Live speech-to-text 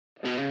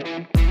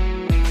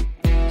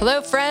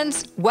Hello,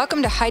 friends.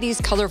 Welcome to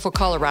Heidi's Colorful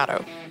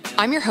Colorado.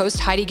 I'm your host,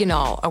 Heidi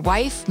Ganahl, a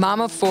wife,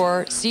 mom of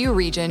four, CU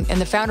Regent, and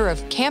the founder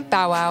of Camp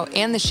Bow Wow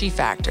and The She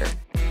Factor.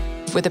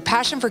 With a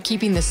passion for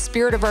keeping the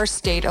spirit of our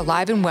state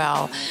alive and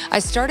well, I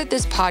started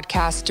this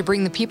podcast to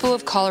bring the people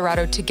of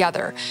Colorado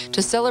together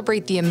to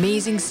celebrate the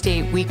amazing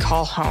state we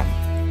call home.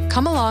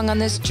 Come along on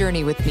this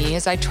journey with me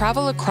as I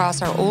travel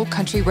across our old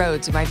country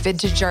roads in my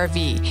vintage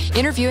RV,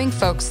 interviewing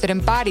folks that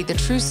embody the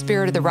true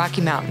spirit of the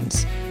Rocky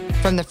Mountains.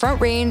 From the Front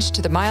Range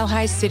to the Mile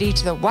High City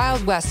to the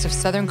Wild West of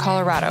Southern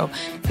Colorado,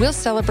 we'll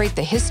celebrate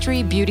the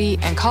history, beauty,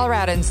 and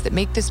Coloradans that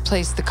make this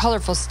place the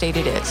colorful state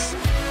it is.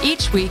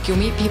 Each week, you'll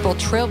meet people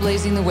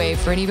trailblazing the way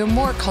for an even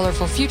more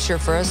colorful future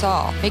for us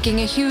all, making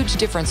a huge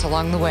difference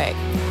along the way.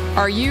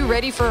 Are you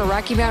ready for a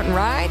Rocky Mountain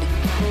ride?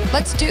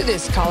 Let's do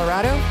this,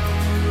 Colorado.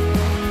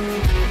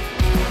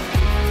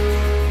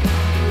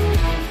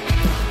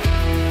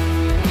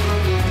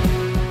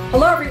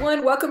 Hello,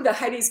 everyone. Welcome to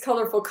Heidi's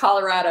Colorful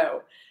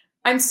Colorado.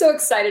 I'm so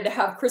excited to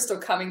have Crystal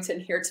Covington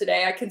here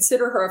today. I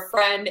consider her a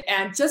friend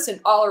and just an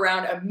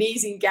all-around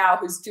amazing gal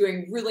who's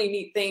doing really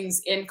neat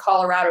things in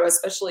Colorado,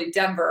 especially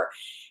Denver.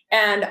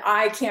 And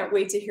I can't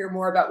wait to hear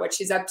more about what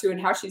she's up to and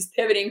how she's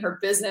pivoting her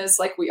business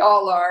like we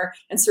all are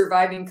and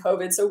surviving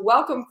COVID. So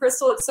welcome,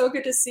 Crystal. It's so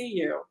good to see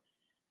you.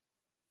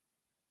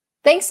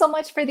 Thanks so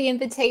much for the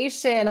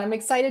invitation. I'm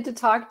excited to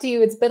talk to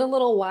you. It's been a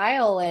little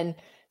while and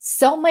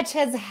so much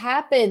has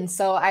happened.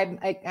 So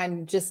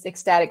I'm just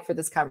ecstatic for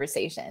this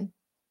conversation.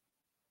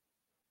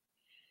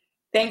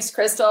 Thanks,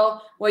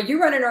 Crystal. Well, you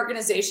run an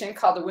organization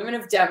called the Women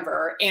of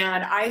Denver,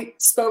 and I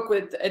spoke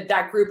with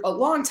that group a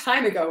long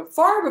time ago,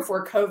 far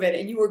before COVID,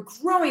 and you were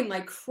growing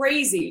like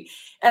crazy.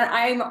 And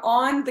I'm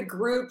on the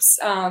group's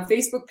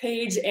Facebook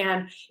page,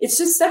 and it's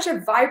just such a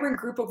vibrant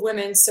group of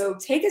women. So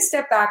take a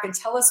step back and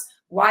tell us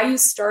why you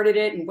started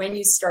it and when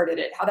you started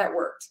it, how that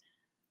worked.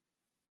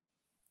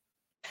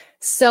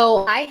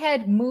 So I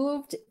had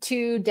moved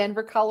to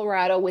Denver,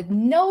 Colorado with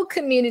no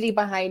community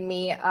behind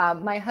me.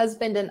 My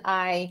husband and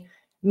I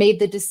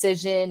made the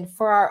decision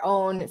for our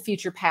own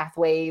future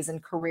pathways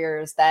and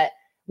careers that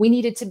we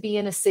needed to be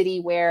in a city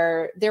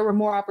where there were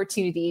more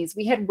opportunities.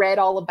 We had read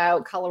all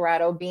about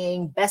Colorado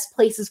being best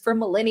places for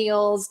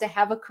millennials to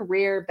have a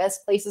career,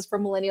 best places for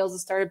millennials to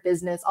start a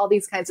business, all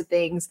these kinds of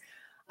things.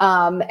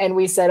 And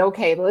we said,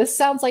 okay, well, this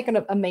sounds like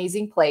an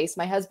amazing place.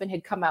 My husband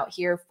had come out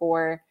here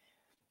for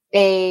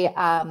a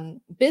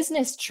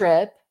business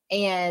trip,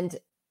 and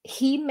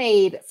he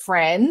made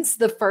friends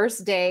the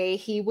first day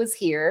he was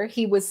here.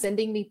 He was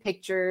sending me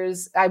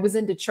pictures. I was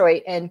in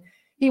Detroit, and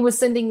he was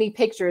sending me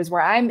pictures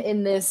where I'm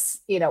in this,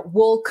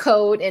 wool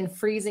coat and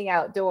freezing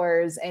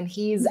outdoors, and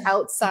he's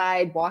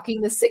outside walking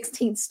the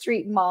 16th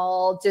Street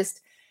Mall, just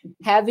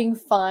having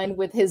fun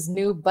with his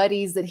new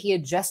buddies that he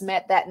had just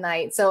met that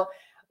night. So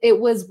it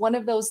was one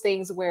of those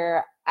things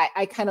where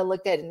I kind of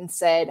looked at it and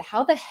said,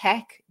 how the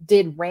heck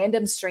did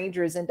random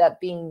strangers end up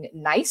being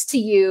nice to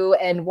you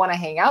and want to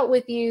hang out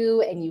with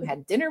you, and you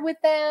had dinner with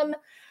them?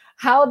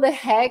 How the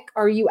heck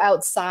are you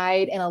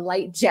outside in a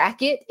light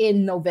jacket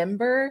in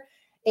November?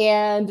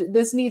 And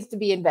this needs to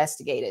be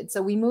investigated.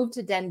 So we moved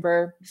to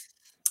Denver,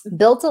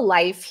 built a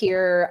life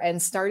here,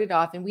 and started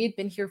off, and we had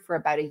been here for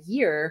about a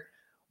year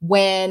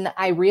when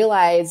I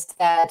realized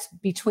that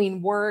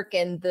between work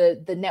and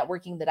the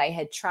networking that I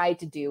had tried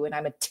to do, and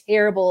I'm a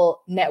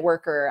terrible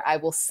networker, I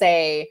will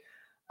say,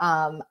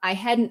 I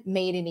hadn't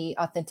made any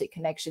authentic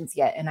connections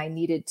yet. And I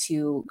needed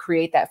to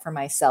create that for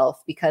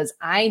myself, because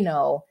I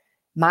know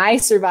my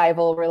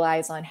survival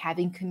relies on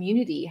having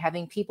community,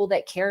 having people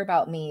that care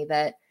about me,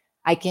 that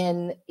I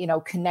can,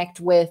 connect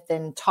with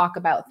and talk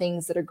about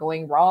things that are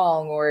going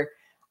wrong, or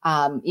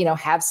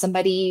have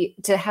somebody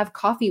to have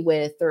coffee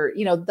with, or,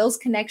 those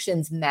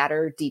connections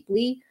matter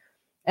deeply.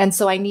 And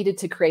so I needed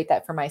to create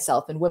that for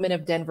myself. And Women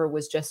of Denver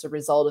was just a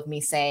result of me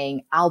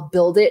saying, I'll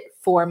build it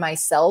for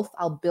myself.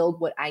 I'll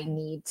build what I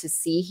need to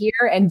see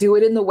here and do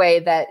it in the way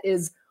that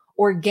is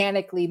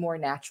organically more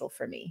natural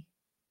for me.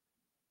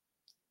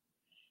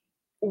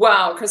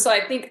 Wow, because I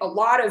think a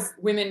lot of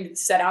women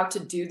set out to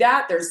do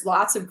that. There's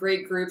lots of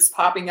great groups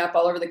popping up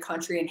all over the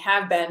country and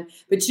have been,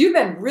 but you've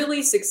been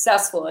really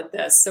successful at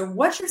this. So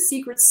what's your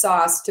secret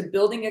sauce to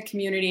building a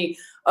community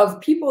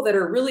of people that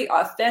are really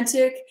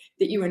authentic,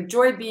 that you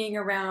enjoy being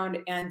around,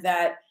 and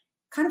that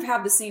kind of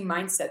have the same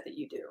mindset that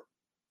you do?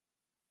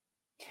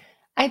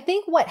 I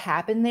think what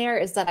happened there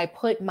is that I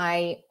put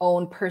my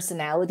own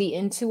personality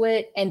into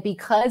it. And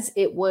because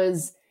it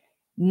was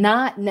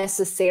not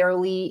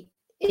necessarily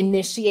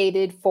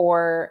initiated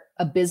for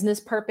a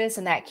business purpose,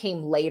 and that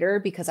came later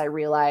because I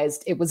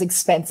realized it was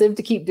expensive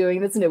to keep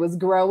doing this and it was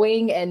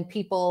growing and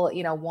people,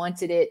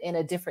 wanted it in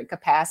a different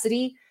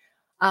capacity.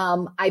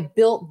 I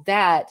built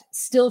that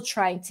still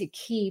trying to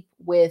keep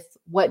with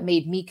what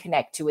made me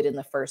connect to it in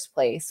the first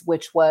place,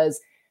 which was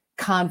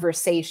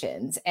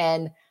conversations.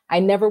 And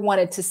I never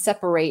wanted to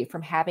separate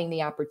from having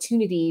the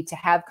opportunity to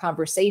have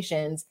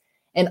conversations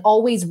and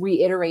always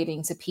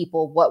reiterating to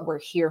people what we're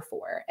here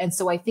for. And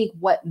so I think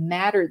what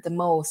mattered the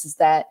most is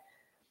that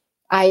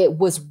I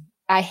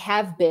I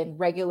have been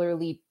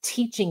regularly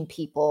teaching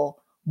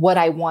people what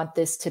I want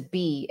this to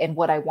be and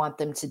what I want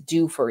them to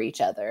do for each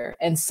other.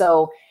 And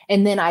so,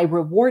 and then I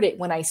reward it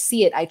when I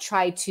see it. I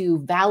try to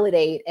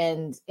validate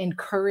and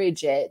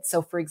encourage it.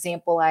 So for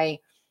example, I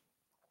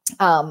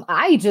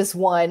just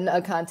won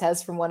a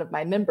contest from one of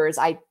my members.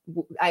 I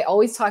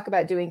always talk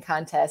about doing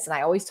contests, and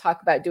I always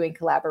talk about doing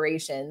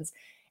collaborations,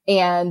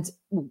 and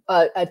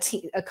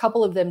a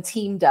couple of them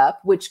teamed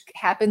up, which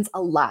happens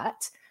a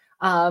lot.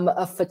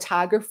 A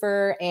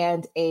photographer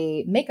and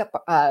a makeup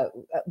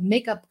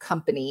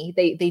company.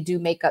 They do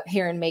makeup,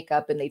 hair and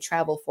makeup, and they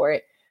travel for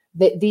it.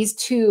 These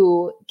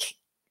two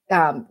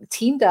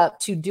teamed up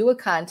to do a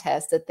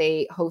contest that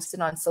they hosted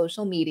on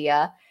social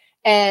media.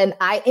 And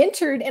I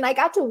entered and I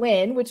got to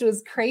win, which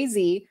was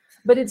crazy,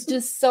 but it's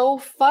just so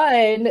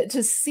fun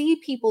to see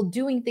people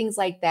doing things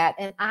like that.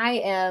 And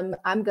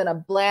I'm going to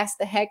blast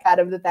the heck out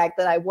of the fact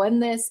that I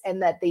won this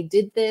and that they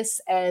did this,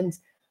 and,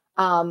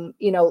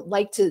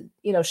 like to,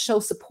 show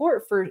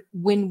support for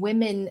when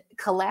women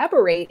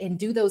collaborate and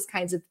do those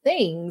kinds of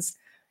things.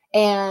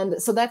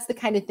 And so that's the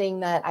kind of thing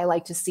that I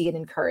like to see and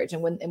encourage.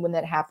 And when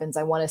that happens,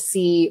 I want to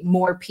see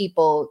more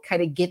people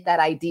kind of get that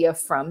idea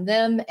from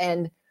them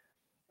and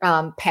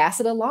pass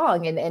it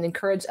along and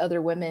encourage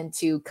other women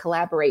to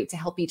collaborate to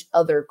help each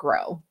other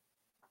grow.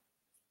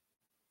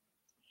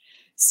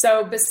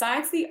 So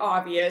besides the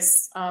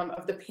obvious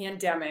of the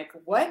pandemic,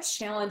 what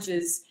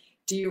challenges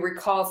do you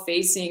recall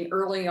facing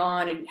early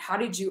on, and how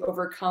did you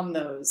overcome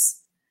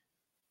those?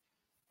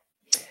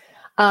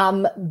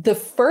 The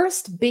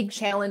first big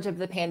challenge of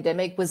the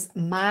pandemic was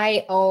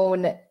my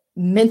own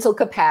mental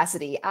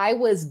capacity. I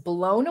was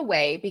blown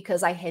away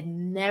because I had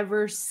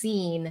never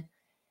seen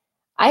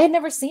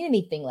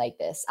anything like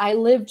this. I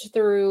lived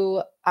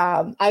through,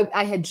 I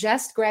had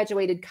just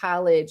graduated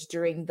college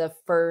during the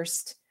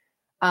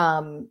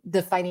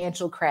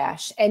financial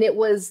crash, and it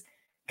was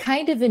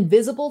kind of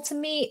invisible to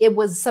me. It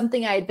was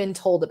something I had been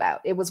told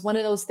about. It was one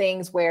of those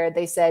things where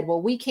they said,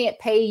 well, we can't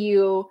pay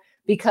you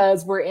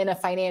because we're in a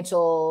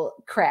financial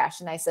crash.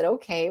 And I said,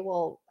 okay,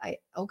 well,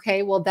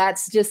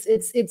 that's just,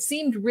 it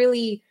seemed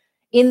really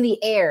in the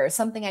air,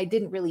 something I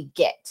didn't really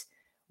get.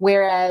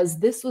 Whereas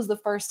this was the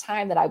first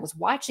time that I was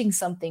watching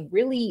something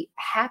really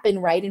happen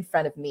right in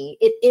front of me.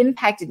 It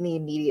impacted me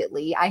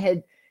immediately. I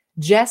had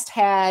just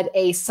had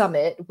a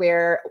summit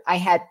where I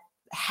had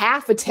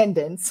half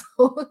attendance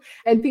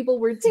and people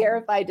were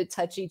terrified to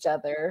touch each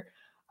other.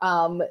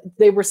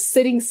 They were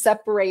sitting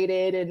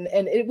separated,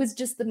 and it was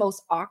just the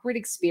most awkward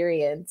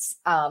experience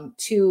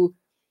to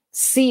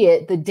see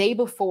it the day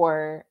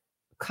before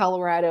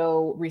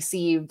Colorado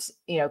received,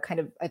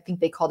 I think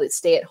they called it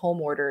stay-at-home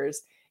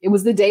orders. It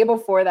was the day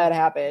before that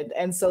happened.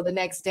 And so the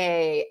next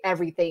day,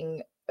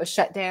 everything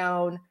shut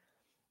down.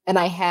 And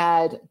I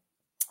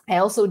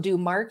also do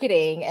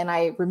marketing. And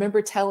I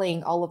remember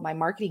telling all of my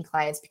marketing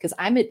clients, because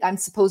I'm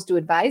supposed to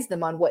advise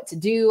them on what to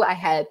do. I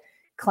had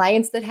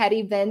clients that had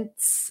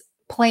events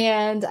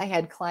planned. I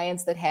had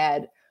clients that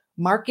had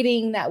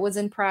marketing that was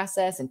in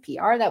process and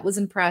PR that was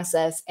in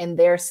process. And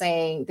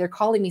they're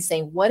calling me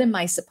saying, what am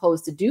I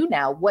supposed to do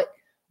now?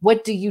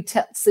 What do you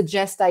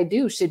suggest I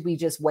do? Should we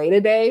just wait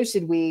a day?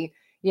 Should we,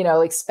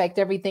 expect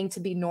everything to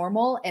be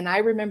normal? And I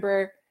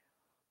remember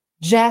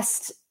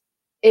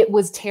it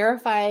was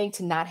terrifying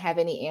to not have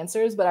any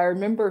answers, but I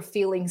remember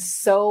feeling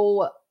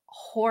so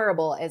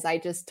horrible as I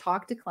just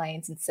talked to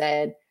clients and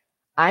said,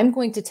 I'm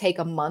going to take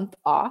a month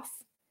off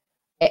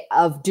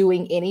of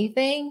doing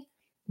anything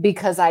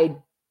because I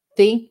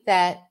think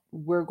that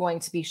we're going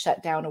to be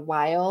shut down a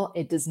while.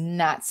 It does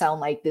not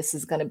sound like this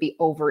is going to be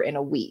over in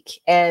a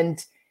week.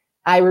 And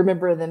I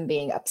remember them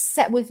being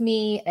upset with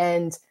me.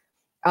 And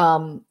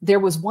there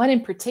was one in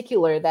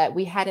particular that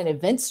we had an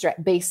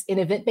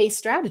event-based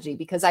strategy,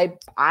 because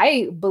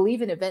I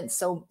believe in events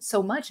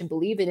so much and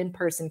believe in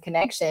in-person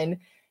connection.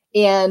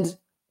 And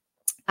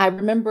I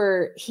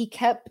remember he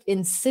kept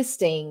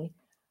insisting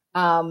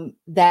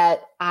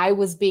that I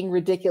was being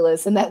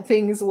ridiculous and that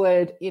things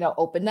would,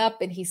 open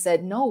up. And he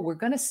said, no, we're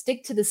going to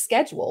stick to the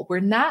schedule. We're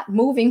not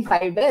moving my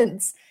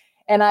events.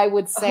 And I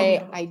would say,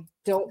 oh, no. I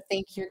don't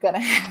think you're going to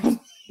have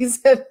these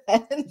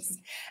events.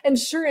 And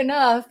sure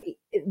enough,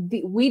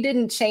 we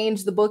didn't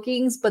change the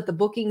bookings, but the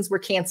bookings were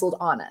canceled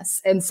on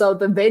us. And so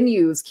the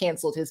venues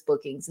canceled his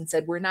bookings and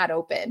said, we're not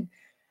open.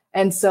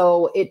 And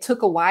so it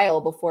took a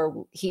while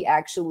before he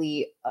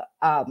actually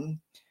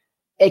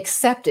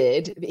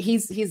accepted.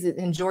 He's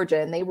in Georgia,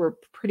 and they were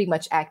pretty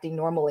much acting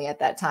normally at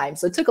that time.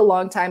 So it took a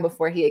long time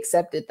before he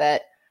accepted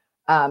that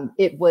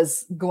it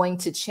was going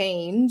to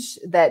change,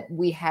 that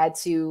we had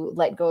to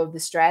let go of the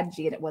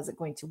strategy and it wasn't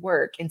going to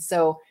work. And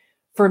so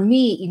for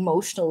me,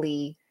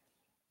 emotionally,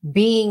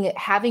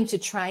 having to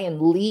try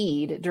and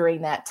lead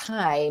during that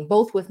time,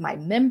 both with my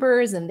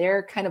members, and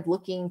they're kind of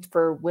looking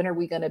for when are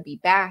we going to be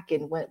back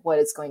and what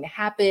is going to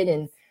happen,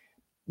 and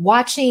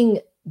watching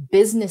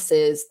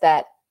businesses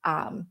that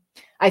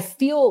I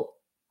feel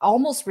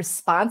almost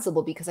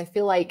responsible, because I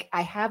feel like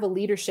I have a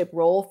leadership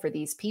role for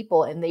these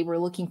people, and they were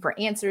looking for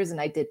answers, and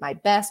I did my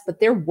best,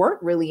 but there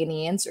weren't really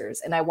any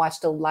answers. And I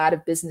watched a lot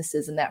of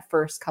businesses in that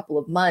first couple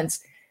of months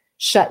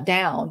shut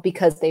down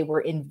because they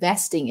were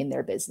investing in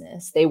their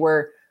business. They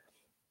were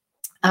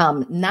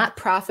not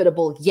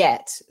profitable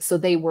yet. So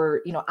they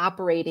were,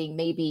 operating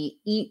maybe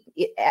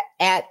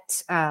at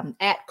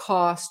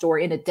cost or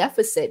in a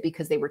deficit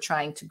because they were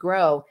trying to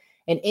grow.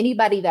 And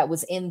anybody that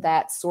was in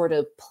that sort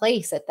of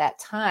place at that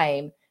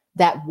time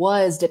that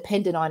was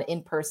dependent on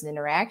in-person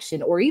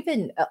interaction, or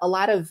even a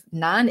lot of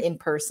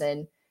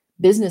non-in-person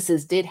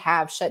businesses did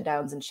have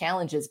shutdowns and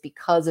challenges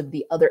because of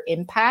the other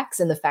impacts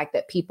and the fact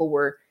that people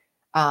were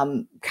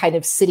kind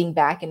of sitting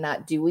back and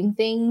not doing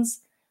things.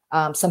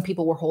 Some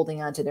people were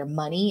holding on to their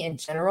money in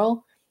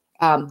general.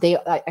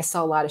 I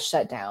saw a lot of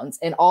shutdowns,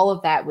 and all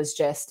of that was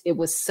it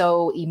was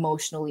so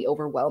emotionally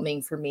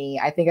overwhelming for me.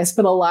 I think I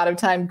spent a lot of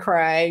time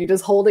crying,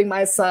 just holding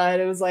my son.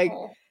 It was like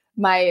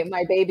my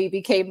baby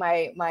became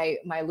my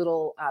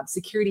little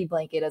security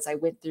blanket as I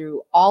went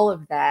through all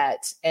of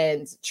that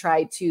and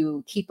tried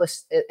to keep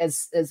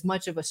as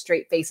much of a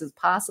straight face as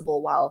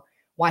possible while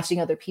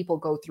watching other people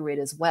go through it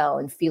as well,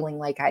 and feeling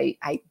like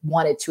I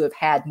wanted to have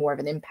had more of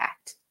an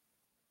impact.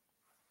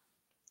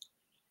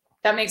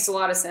 That makes a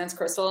lot of sense,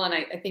 Crystal. And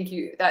I think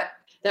that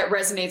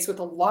resonates with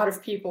a lot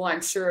of people,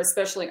 I'm sure,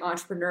 especially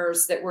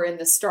entrepreneurs that were in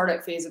the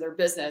startup phase of their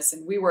business.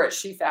 And we were at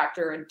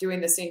SheFactor and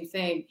doing the same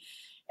thing.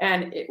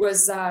 And it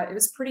was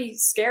pretty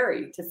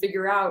scary to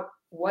figure out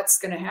what's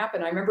going to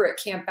happen. I remember at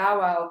Camp Bow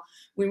Wow,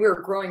 when we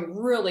were growing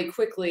really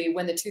quickly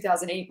when the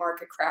 2008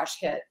 market crash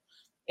hit.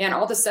 And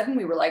all of a sudden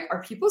we were like,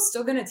 are people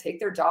still going to take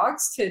their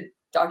dogs to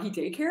doggy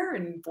daycare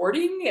and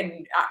boarding?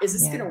 And is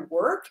this going to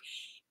work?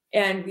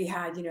 And we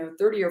had,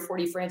 30 or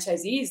 40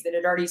 franchisees that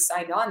had already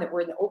signed on that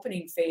were in the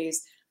opening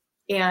phase.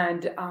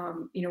 And,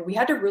 we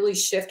had to really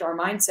shift our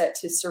mindset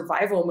to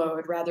survival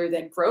mode rather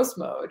than growth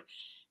mode.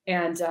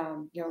 And,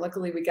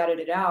 luckily we gutted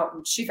it out.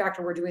 And SheFactor,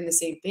 we're doing the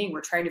same thing.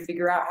 We're trying to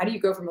figure out, how do you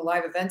go from a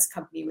live events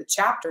company with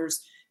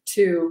chapters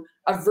to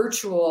a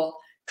virtual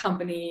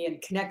company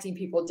and connecting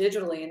people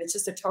digitally? And it's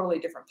just a totally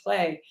different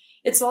play.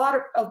 It's a lot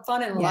of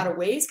fun in a lot of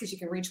ways because you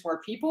can reach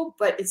more people,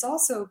 but it's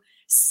also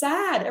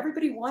sad.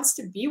 Everybody wants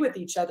to be with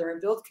each other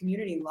and build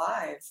community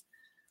live.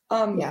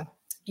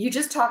 You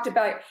just talked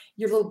about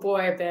your little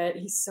boy a bit.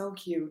 He's so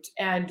cute.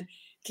 And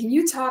can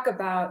you talk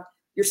about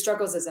your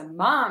struggles as a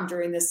mom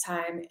during this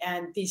time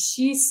and the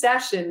She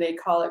Session, they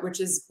call it, which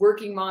is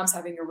working moms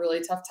having a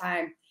really tough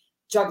time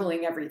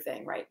juggling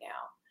everything right now?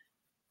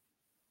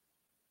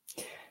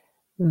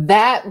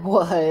 That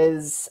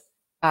was,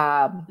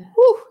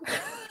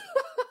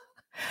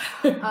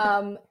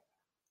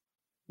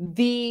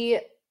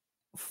 the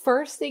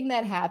first thing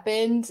that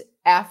happened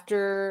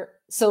after,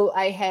 so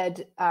I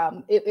had,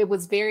 it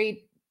was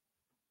very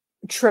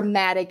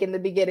traumatic in the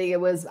beginning.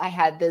 I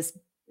had this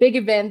big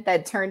event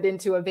that turned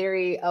into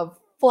a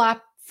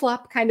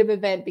flop kind of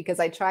event because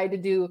I tried to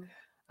do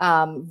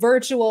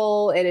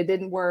virtual and it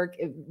didn't work.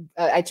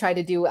 I tried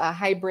to do a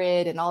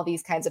hybrid and all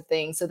these kinds of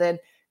things. So then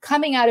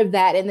coming out of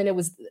that, and then it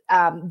was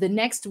the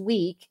next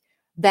week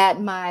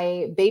that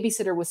my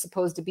babysitter was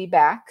supposed to be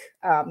back.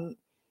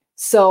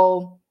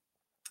 So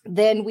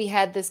then we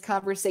had this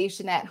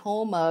conversation at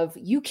home of,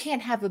 you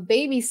can't have a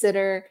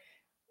babysitter,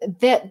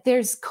 that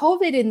there's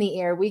COVID in the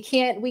air. We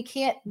can't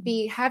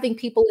be having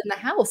people in the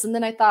house. And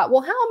then I thought,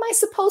 well, how am I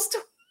supposed to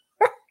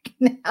work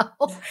now?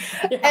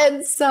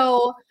 And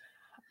so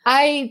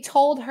I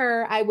told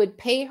her I would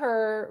pay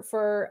her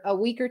for a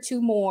week or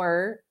two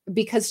more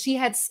because she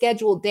had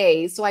scheduled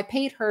days. So I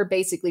paid her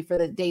basically for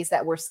the days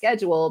that were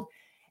scheduled.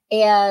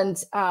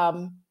 And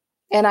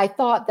I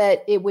thought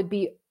that it would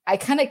be, I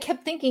kind of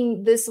kept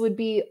thinking this would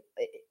be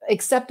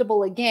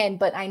acceptable again,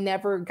 but I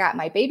never got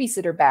my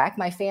babysitter back.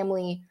 My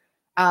family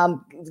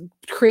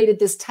created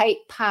this tight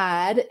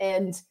pod,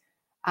 and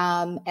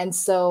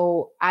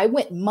so I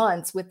went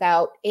months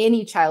without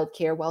any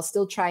childcare while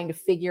still trying to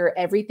figure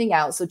everything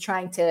out. So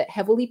trying to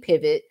heavily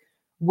pivot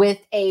with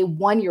a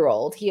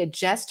 1-year-old. He had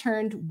just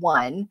turned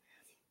 1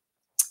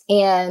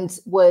 and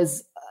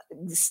was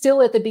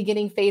still at the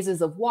beginning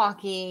phases of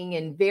walking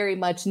and very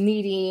much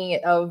needing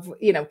of,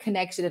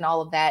 connection and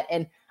all of that.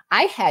 And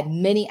I had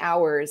many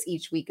hours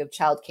each week of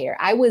childcare.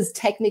 I was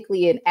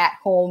technically an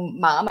at-home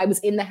mom. I was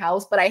in the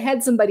house, but I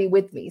had somebody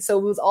with me. So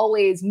it was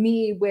always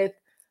me with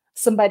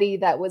somebody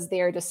that was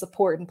there to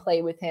support and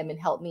play with him and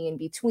help me in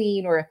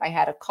between. Or if I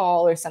had a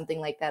call or something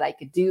like that, I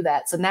could do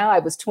that. So now I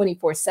was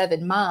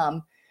 24/7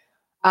 mom,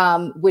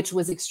 which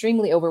was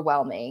extremely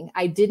overwhelming.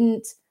 I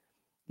didn't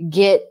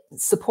get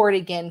support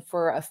again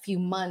for a few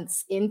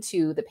months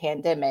into the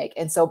pandemic.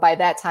 And so by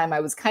that time I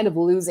was kind of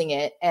losing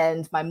it.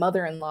 And my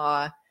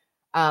mother-in-law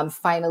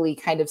finally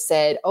kind of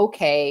said,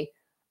 okay,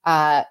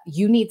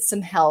 you need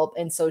some help.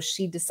 And so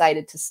she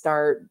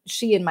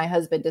and my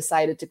husband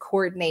decided to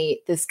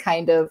coordinate this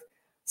kind of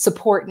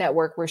support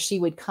network where she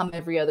would come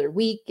every other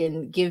week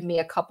and give me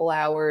a couple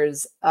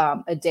hours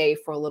a day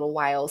for a little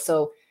while.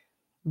 So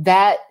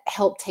that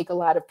helped take a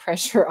lot of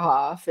pressure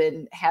off,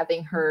 and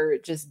having her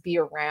just be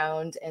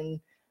around and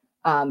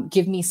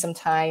give me some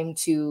time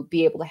to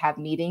be able to have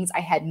meetings. I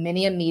had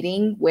many a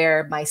meeting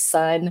where my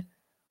son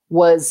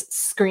was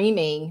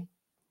screaming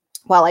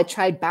while I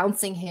tried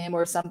bouncing him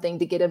or something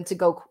to get him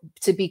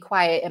to be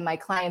quiet. And my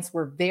clients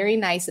were very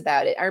nice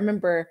about it. I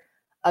remember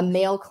a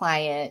male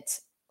client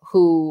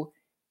who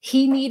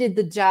he needed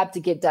the job to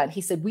get done.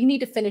 He said, "We need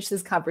to finish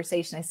this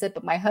conversation." I said,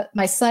 "But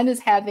my son is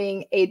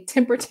having a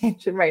temper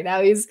tantrum right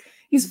now. He's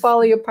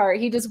falling apart.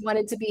 He just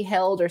wanted to be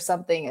held or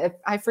something."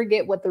 I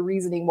forget what the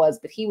reasoning was,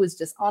 but he was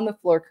just on the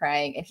floor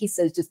crying. And he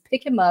says, "Just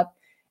pick him up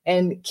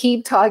and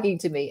keep talking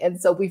to me."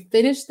 And so we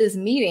finished this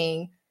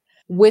meeting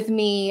with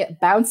me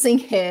bouncing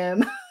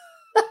him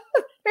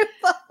through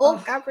the whole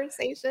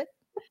conversation.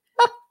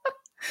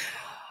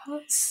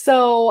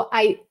 So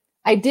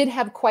I did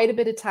have quite a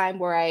bit of time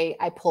where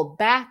I pulled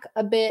back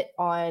a bit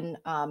on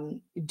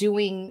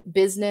doing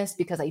business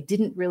because I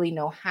didn't really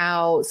know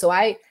how. So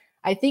I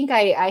think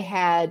I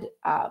had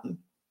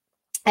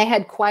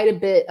quite a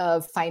bit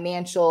of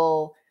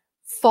financial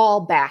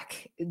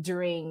fallback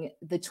during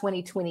the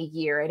 2020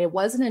 year. And it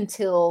wasn't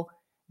until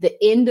the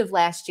end of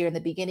last year and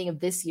the beginning of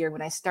this year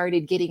when I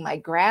started getting my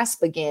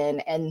grasp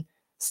again and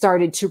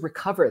started to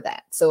recover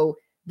that. So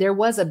there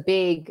was a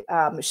big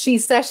she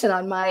session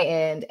on my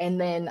end. And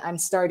then I'm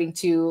starting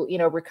to,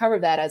 recover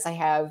that as I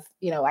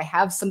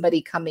have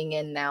somebody coming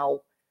in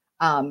now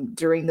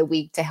during the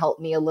week to help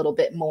me a little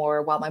bit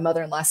more, while my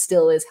mother-in-law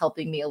still is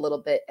helping me a little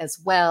bit as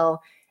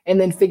well. And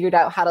then figured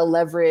out how to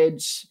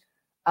leverage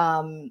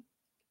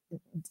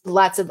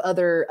lots of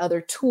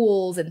other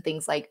tools and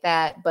things like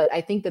that. But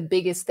I think the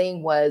biggest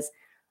thing was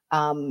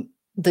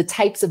the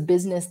types of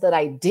business that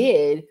I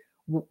did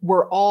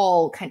were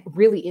all kind of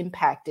really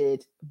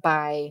impacted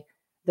by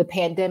the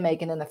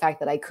pandemic. And then the fact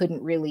that I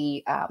couldn't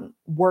really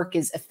work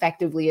as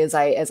effectively as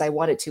I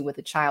wanted to with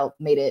a child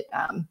made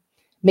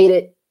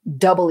it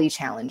doubly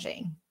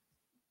challenging.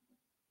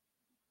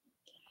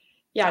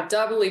 Yeah,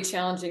 doubly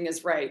challenging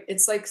is right.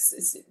 It's like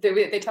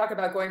they talk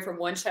about going from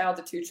one child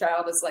to two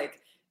child is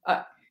like,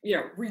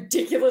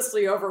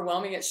 ridiculously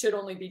overwhelming. It should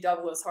only be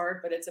double as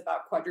hard, but it's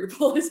about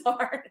quadruple as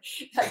hard.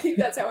 I think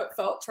that's how it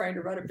felt trying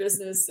to run a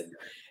business and,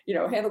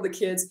 handle the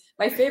kids.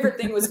 My favorite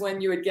thing was when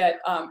you would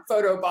get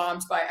photo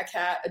bombed by a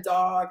cat, a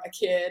dog, a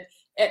kid,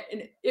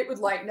 and it would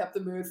lighten up the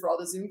mood for all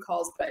the Zoom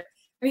calls. But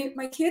I mean,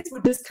 my kids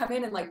would just come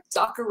in and like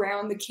duck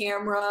around the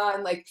camera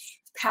and like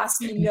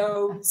pass me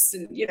notes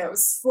and,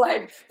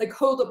 slide, like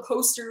hold a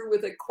poster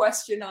with a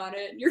question on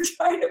it. And you're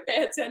trying to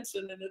pay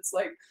attention. And it's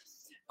like,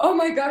 oh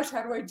my gosh,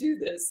 how do I do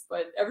this?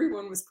 But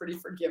everyone was pretty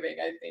forgiving,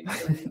 I think,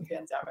 during the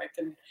pandemic.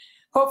 And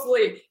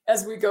hopefully,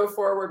 as we go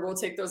forward, we'll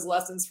take those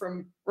lessons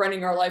from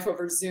running our life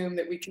over Zoom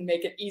that we can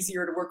make it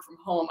easier to work from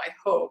home, I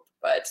hope.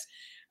 But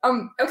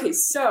okay,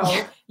 so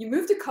you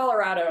moved to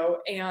Colorado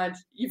and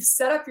you've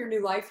set up your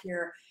new life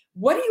here.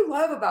 What do you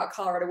love about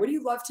Colorado? What do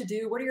you love to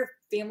do? What are your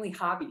family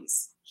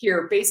hobbies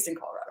here based in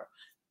Colorado?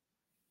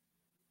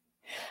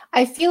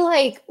 I feel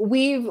like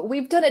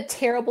we've done a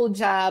terrible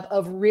job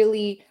of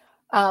really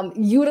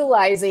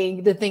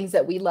utilizing the things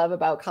that we love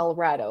about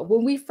Colorado.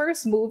 When we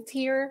first moved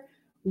here,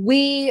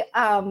 we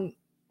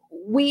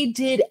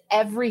did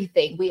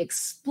everything. We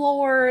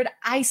explored.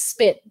 I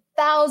spent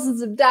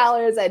thousands of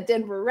dollars at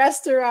Denver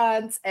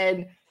restaurants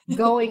and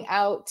going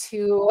out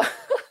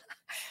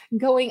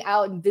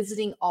and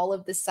visiting all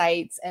of the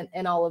sites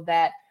and all of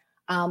that.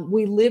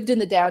 We lived in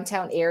the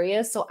downtown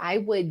area, so I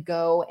would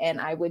go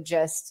and I would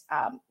just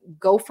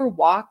go for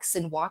walks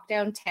and walk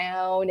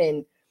downtown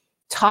and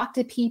talk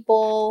to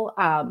people.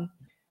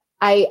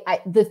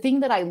 The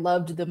thing that I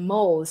loved the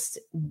most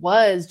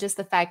was just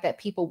the fact that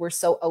people were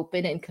so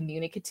open and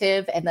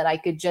communicative, and that I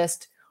could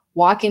just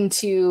walk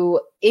into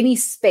any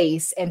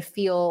space and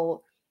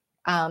feel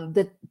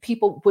that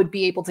people would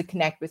be able to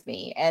connect with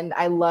me. And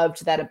I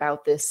loved that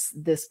about this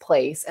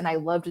place. And I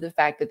loved the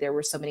fact that there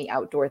were so many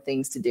outdoor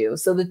things to do.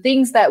 So the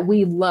things that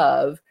we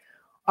love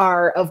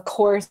are, of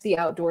course, the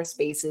outdoor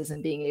spaces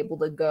and being able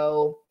to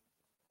go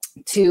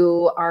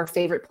to our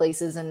favorite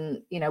places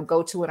and,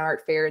 go to an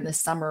art fair in the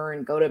summer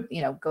and go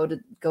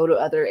to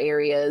other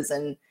areas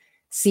and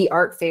see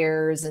art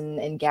fairs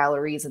and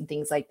galleries and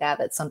things like that.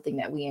 That's something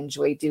that we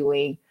enjoy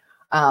doing.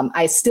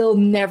 I still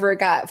never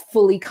got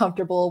fully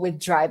comfortable with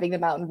driving the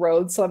mountain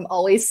roads, so I'm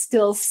always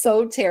still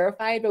so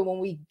terrified. But when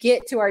we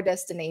get to our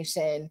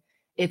destination,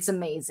 it's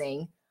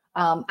amazing.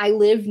 I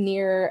live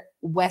near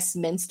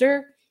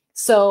Westminster.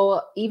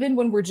 So even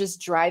when we're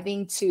just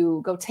driving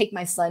to go take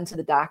my son to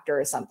the doctor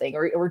or something,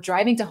 or we're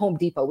driving to Home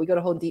Depot, we go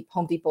to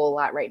Home Depot a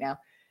lot right now.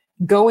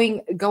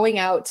 Going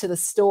out to the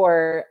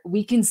store,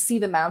 we can see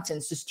the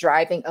mountains just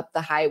driving up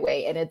the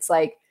highway. And it's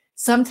like,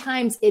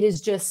 sometimes it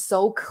is just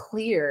so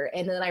clear.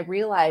 And then I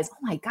realize, oh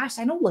my gosh,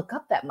 I don't look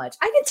up that much.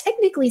 I can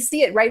technically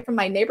see it right from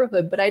my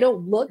neighborhood, but I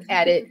don't look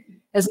at it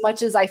as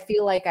much as I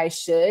feel like I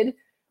should.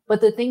 But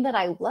the thing that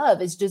I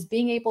love is just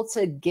being able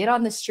to get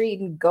on the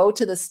street and go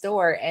to the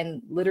store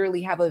and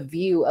literally have a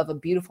view of a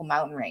beautiful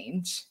mountain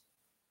range.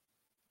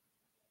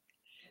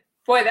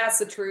 Boy, that's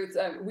the truth.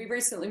 We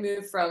recently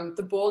moved from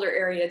the Boulder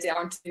area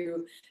down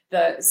to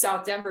the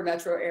South Denver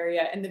metro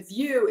area, and the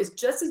view is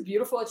just as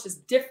beautiful. It's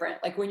just different.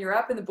 Like when you're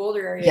up in the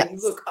Boulder area, you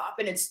look up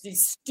and it's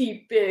these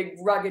steep, big,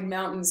 rugged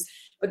mountains.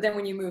 But then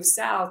when you move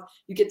south,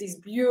 you get these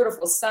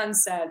beautiful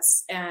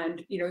sunsets,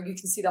 and you can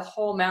see the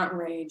whole mountain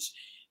range.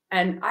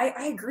 And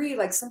I agree.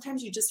 Like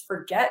sometimes you just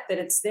forget that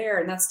it's there,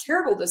 and that's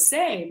terrible to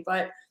say,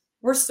 but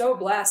we're so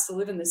blessed to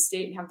live in this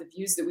state and have the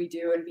views that we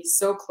do and be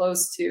so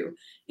close to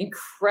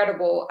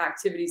incredible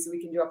activities that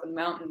we can do up in the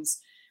mountains.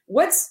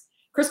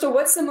 Crystal,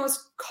 what's the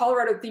most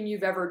Colorado thing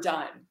you've ever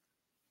done?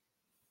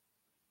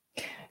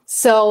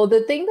 So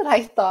the thing that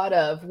I thought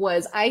of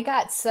was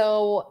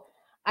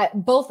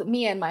both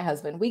me and my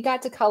husband, we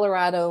got to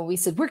Colorado and we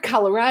said, we're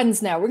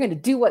Coloradans now. We're going to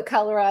do what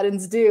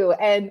Coloradans do.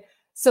 And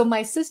so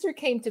my sister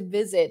came to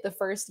visit the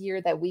first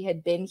year that we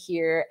had been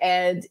here,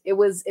 and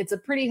it's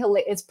pretty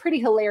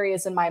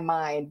hilarious in my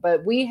mind,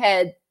 but we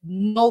had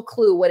no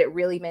clue what it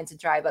really meant to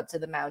drive up to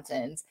the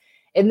mountains.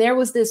 And there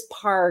was this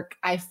park,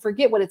 I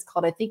forget what it's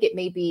called. I think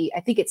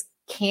it's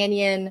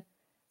Canyon,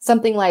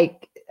 something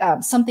like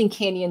something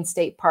Canyon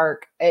State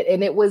Park.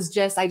 And it was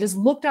I just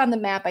looked on the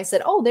map. I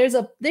said, oh, there's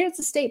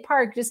a state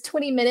park just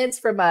 20 minutes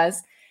from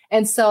us.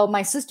 And so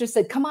my sister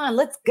said, come on,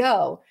 let's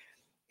go.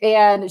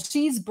 And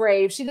she's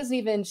brave. She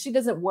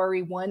doesn't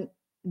worry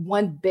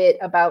one bit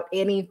about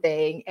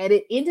anything. And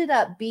it ended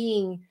up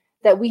being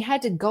that we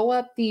had to go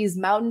up these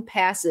mountain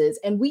passes,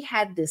 and we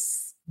had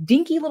this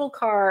dinky little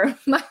car.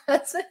 My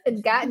husband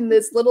had gotten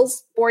this little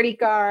sporty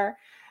car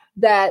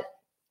that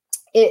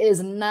it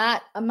is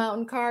not a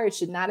mountain car. It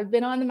should not have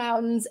been on the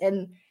mountains.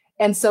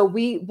 And so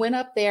we went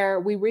up there.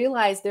 We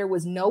realized there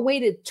was no way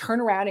to turn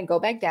around and go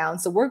back down.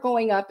 So we're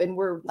going up and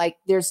we're like,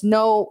 there's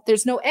no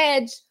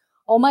edge.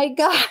 Oh my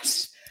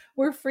gosh.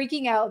 We're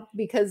freaking out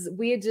because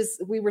we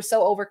were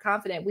so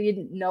overconfident. We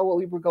didn't know what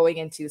we were going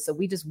into. So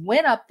we just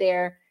went up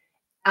there.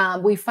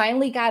 We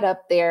finally got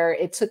up there.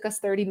 It took us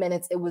 30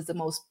 minutes. It was the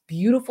most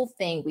beautiful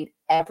thing we'd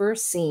ever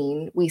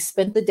seen. We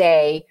spent the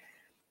day,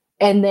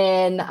 and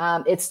then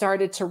it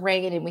started to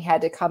rain and we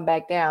had to come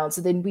back down.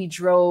 So then we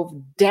drove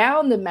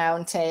down the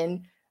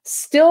mountain,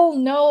 still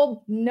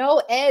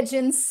no edge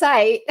in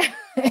sight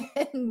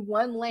in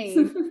one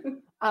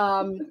lane,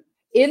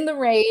 in the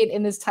rain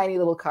in this tiny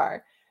little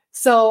car.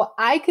 So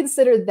I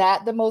consider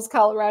that the most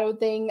Colorado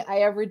thing I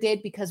ever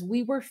did because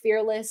we were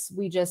fearless.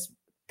 We just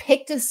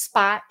picked a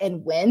spot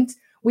and went.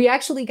 We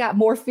actually got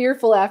more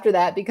fearful after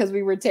that because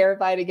we were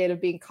terrified again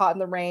of being caught in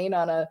the rain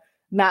on a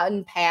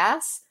mountain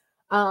pass.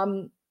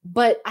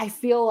 But I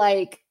feel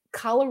like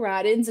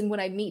Coloradans, and when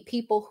I meet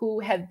people who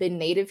have been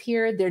native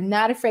here, they're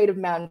not afraid of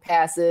mountain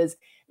passes.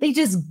 They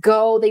just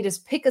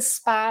pick a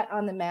spot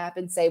on the map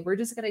and say, we're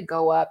just going to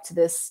go up to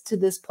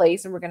this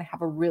place and we're going to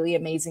have a really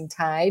amazing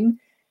time.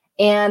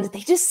 And they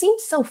just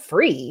seemed so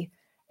free.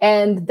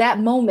 And that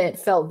moment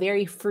felt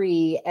very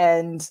free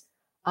and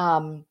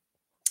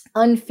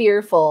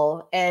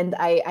unfearful. And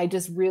I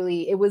just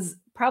really, it was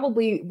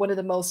probably one of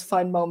the most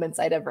fun moments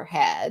I'd ever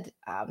had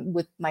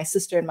with my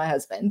sister and my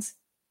husband.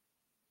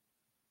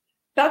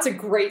 That's a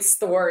great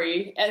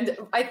story. And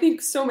I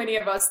think so many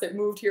of us that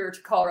moved here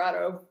to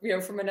Colorado,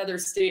 from another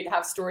state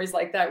have stories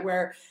like that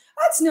where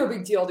it's no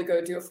big deal to go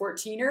do a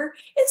 14er.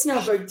 It's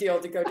no big deal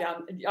to go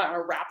down on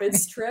a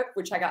rapids trip,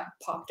 which I got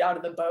popped out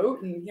of the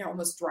boat and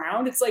almost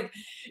drowned. It's like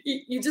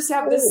you just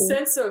have this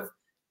sense of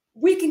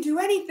we can do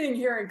anything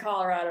here in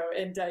Colorado.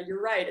 And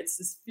you're right. It's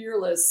this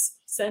fearless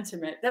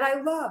sentiment that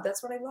I love.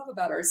 That's what I love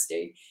about our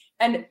state.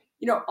 And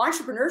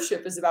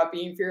entrepreneurship is about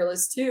being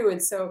fearless too.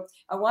 And so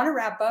I want to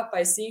wrap up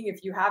by seeing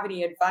if you have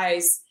any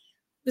advice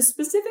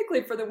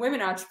specifically for the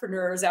women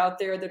entrepreneurs out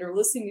there that are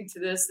listening to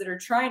this, that are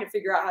trying to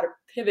figure out how to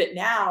pivot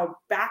now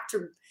back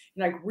to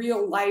like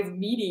real live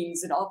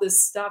meetings and all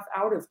this stuff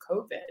out of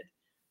COVID.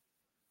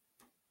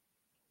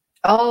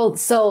 Oh,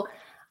 so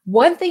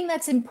one thing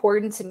that's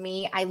important to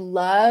me, I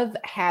love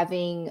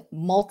having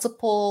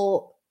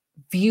multiple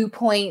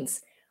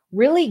viewpoints,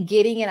 really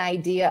getting an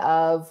idea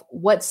of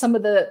what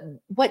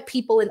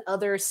people in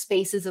other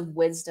spaces of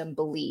wisdom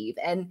believe.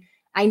 And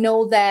I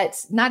know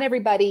that not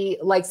everybody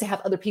likes to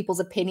have other people's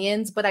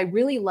opinions, but I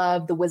really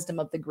love the wisdom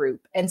of the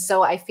group. And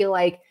so I feel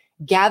like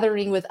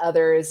gathering with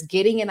others,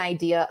 getting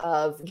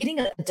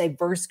a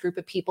diverse group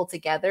of people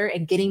together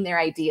and getting their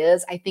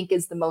ideas, I think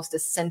is the most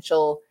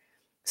essential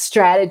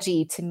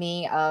strategy to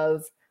me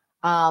of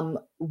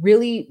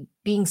really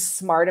being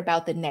smart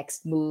about the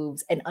next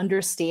moves and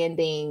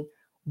understanding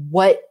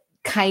what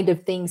kind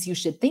of things you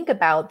should think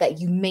about that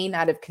you may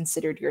not have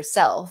considered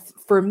yourself.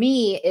 For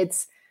me,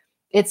 it's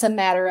a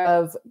matter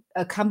of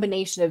a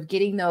combination of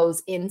getting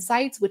those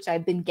insights, which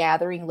I've been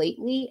gathering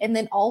lately, and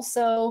then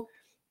also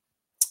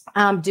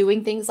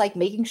doing things like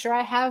making sure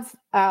I have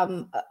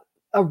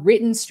a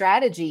written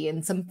strategy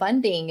and some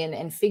funding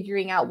and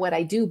figuring out what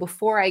I do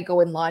before I go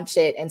and launch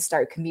it and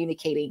start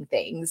communicating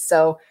things.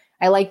 So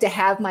I like to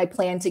have my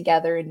plan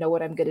together and know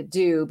what I'm going to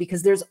do,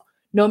 because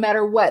no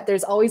matter what,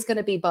 there's always going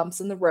to be bumps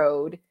in the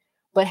road,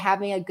 but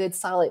having a good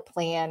solid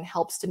plan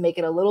helps to make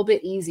it a little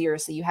bit easier.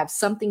 So you have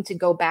something to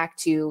go back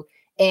to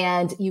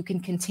and you can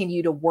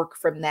continue to work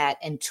from that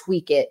and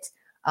tweak it,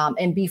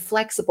 and be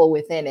flexible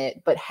within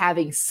it. But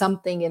having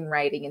something in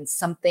writing and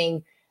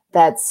something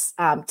that's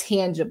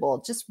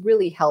tangible just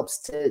really helps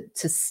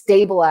to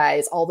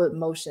stabilize all the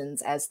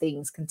emotions as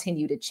things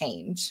continue to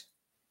change.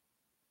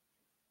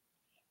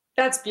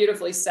 That's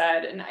beautifully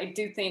said. And I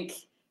do think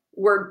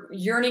we're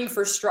yearning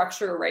for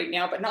structure right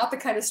now, but not the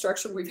kind of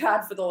structure we've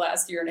had for the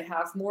last year and a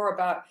half. More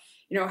about,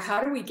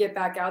 how do we get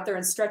back out there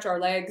and stretch our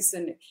legs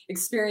and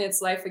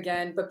experience life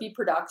again, but be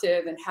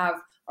productive and have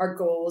our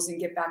goals and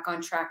get back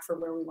on track for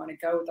where we want to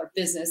go with our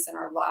business and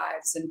our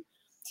lives. And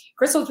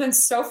Crystal, it's been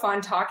so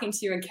fun talking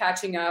to you and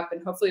catching up,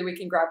 and hopefully we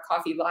can grab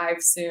coffee live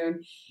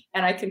soon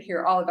and I can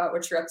hear all about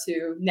what you're up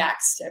to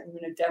next at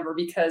Women of Denver,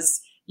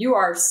 because you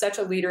are such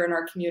a leader in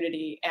our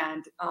community,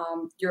 and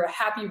you're a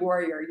happy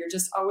warrior. You're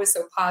just always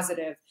so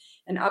positive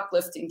and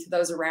uplifting to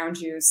those around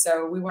you.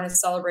 So we want to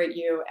celebrate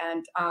you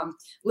and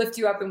lift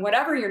you up in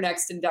whatever your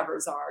next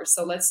endeavors are.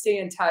 So let's stay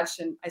in touch.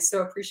 And I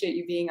so appreciate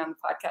you being on the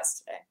podcast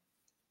today.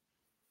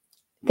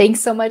 Thanks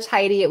so much,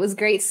 Heidi. It was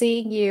great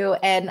seeing you,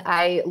 and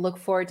I look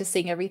forward to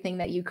seeing everything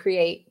that you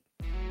create.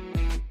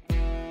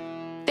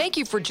 Thank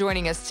you for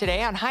joining us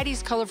today on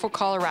Heidi's Colorful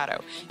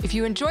Colorado. If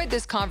you enjoyed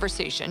this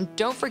conversation,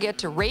 don't forget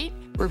to rate,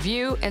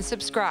 review, and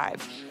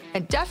subscribe.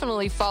 And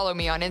definitely follow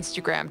me on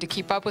Instagram to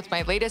keep up with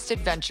my latest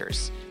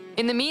adventures.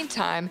 In the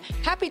meantime,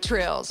 happy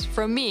trails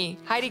from me,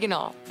 Heidi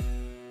Ganahl.